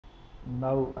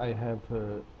Now I have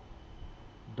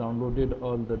downloaded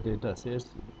all the data sets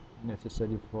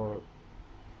necessary for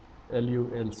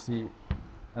LULC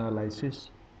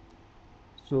analysis.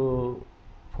 So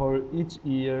for each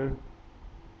year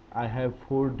I have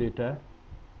 4 data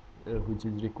which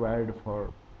is required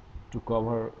for to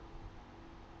cover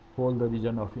whole the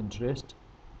region of interest.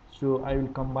 So I will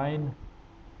combine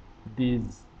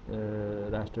these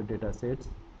raster data sets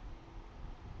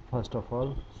first of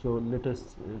all. So let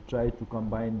us try to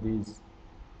combine these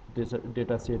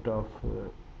data set of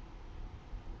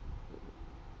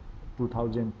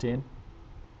 2010.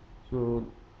 So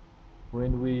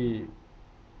when we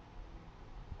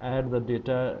add the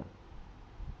data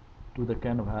to the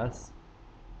canvas,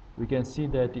 we can see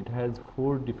that it has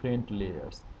 4 different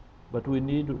layers, but we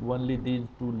need only these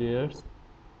 2 layers.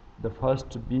 The first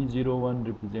B01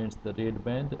 represents the red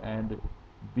band and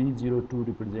B02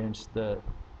 represents the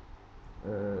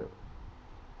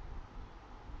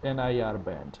NIR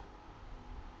band.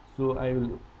 So I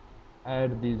will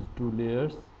add these 2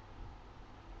 layers.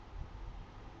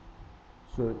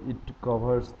 So it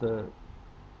covers the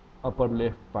upper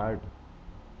left part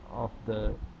of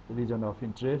the region of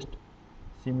interest.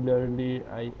 Similarly,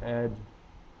 I add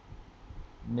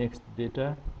next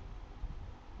data,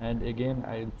 and again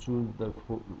I will choose the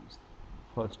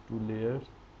first 2 layers.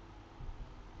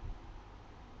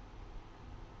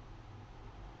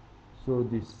 So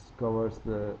this covers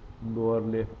the lower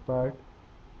left part,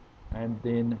 and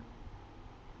then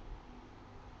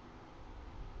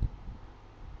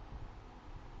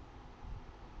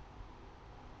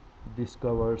this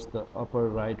covers the upper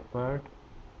right part,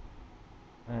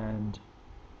 and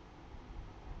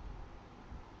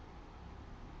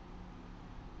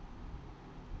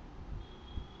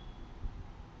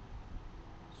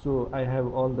so I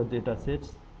have all the data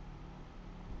sets.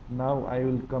 Now I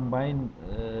will combine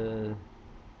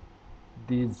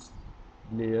these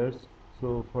layers.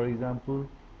 So for example,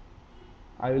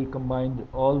 I will combine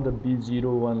all the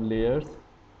B01 layers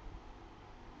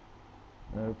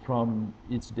from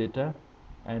each data,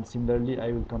 and similarly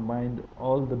I will combine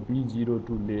all the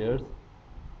B02 layers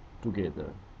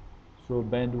together. So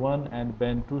band 1 and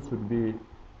band 2 should be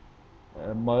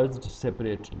merged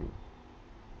separately.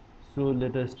 So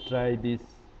let us try this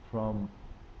from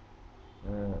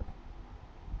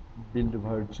build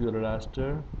virtual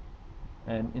raster.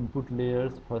 And input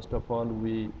layers, first of all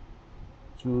we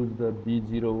choose the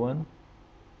B01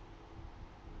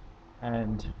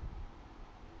 and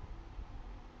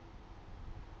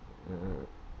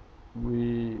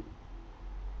we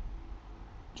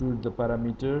choose the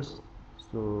parameters,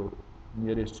 so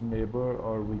nearest neighbor,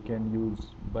 or we can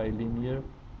use bilinear,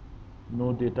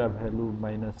 no data value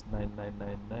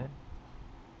 -9999,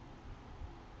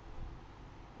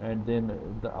 and then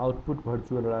the output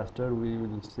virtual raster we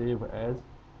will save as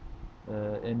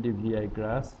NDVI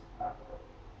grass.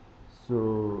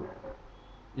 So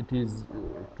it is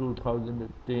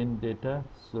 2010 data,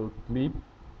 so clip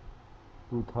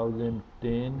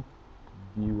 2010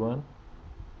 B1.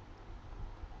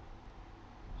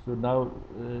 So now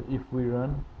if we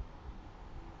run,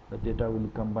 the data will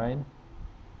combine,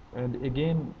 and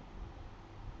again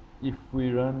if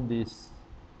we run this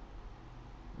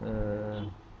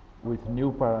with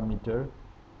new parameter,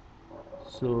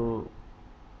 so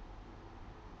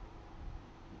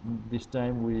this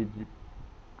time we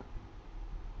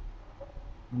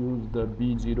use the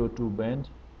B02 band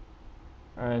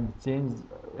and change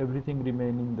everything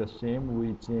remaining the same.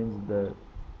 We change the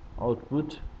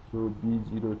output, so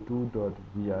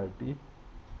B02.VRT.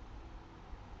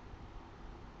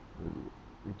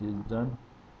 It is done.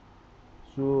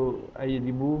 So I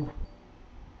remove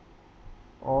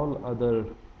all other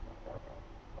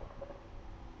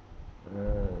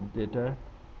data.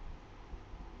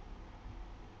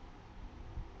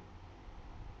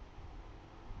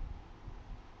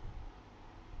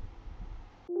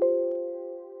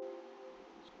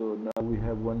 So now we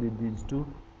have only these 2,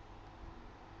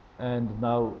 and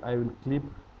now I will clip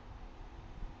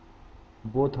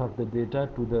both of the data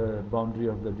to the boundary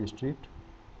of the district.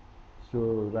 So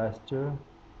raster,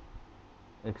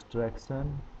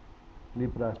 extraction,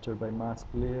 clip raster by mask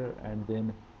layer, and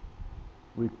then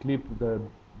we clip the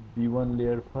B1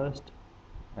 layer first,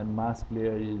 and mask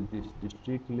layer is this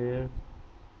district layer,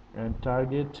 and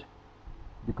target,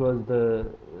 because the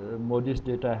MODIS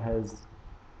data has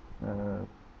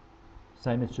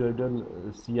sinusoidal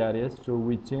CRS, so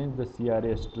we change the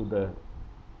CRS to the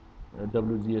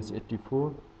WGS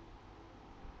 84,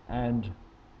 and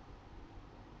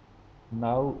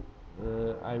now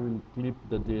I will clip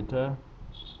the data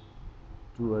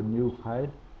to a new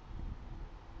file.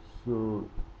 So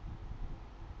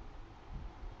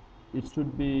it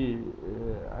should be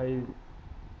I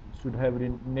should have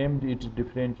named it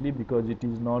differently because it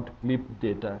is not clipped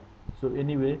data. So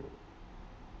anyway,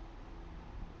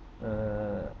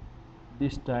 uh,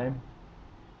 this time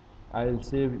I'll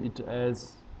save it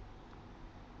as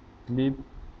clipped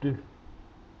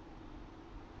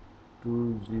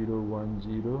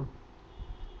 2010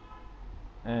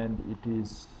 and it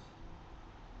is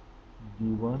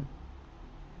given.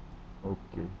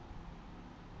 Okay,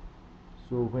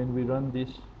 so when we run this,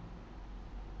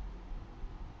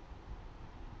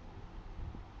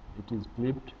 it is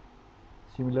clipped.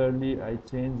 Similarly, I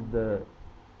change the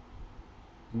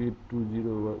clip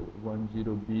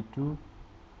 2010b2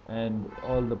 and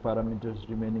all the parameters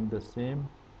remaining the same.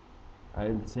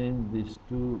 I'll change this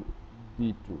to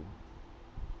b2.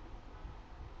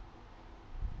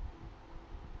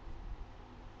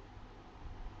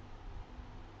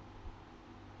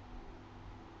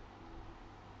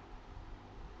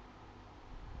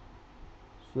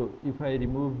 So if I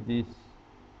remove this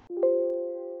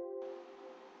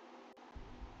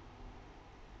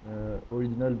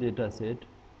original data set,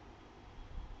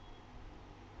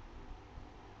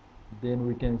 then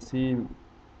we can see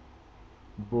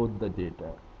both the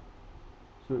data.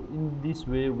 So in this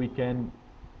way we can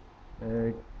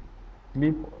uh,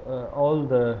 clip all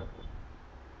the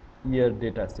year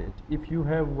data set. If you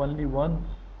have only one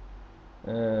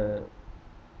uh,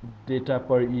 data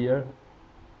per year,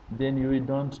 then you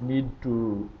don't need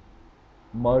to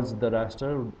merge the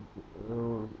raster,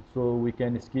 so we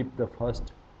can skip the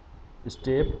first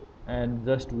step and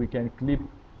just we can clip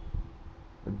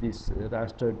this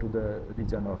raster to the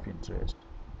region of interest.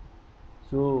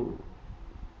 So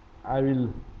I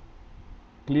will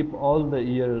clip all the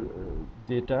year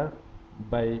data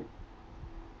by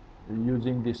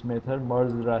using this method,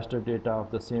 merge raster data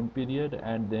of the same period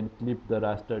and then clip the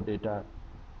raster data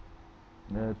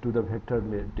to the vector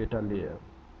data layer.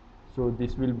 So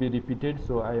this will be repeated,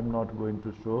 so I am not going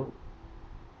to show.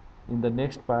 In the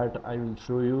next part I will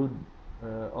show you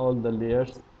all the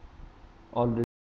layers already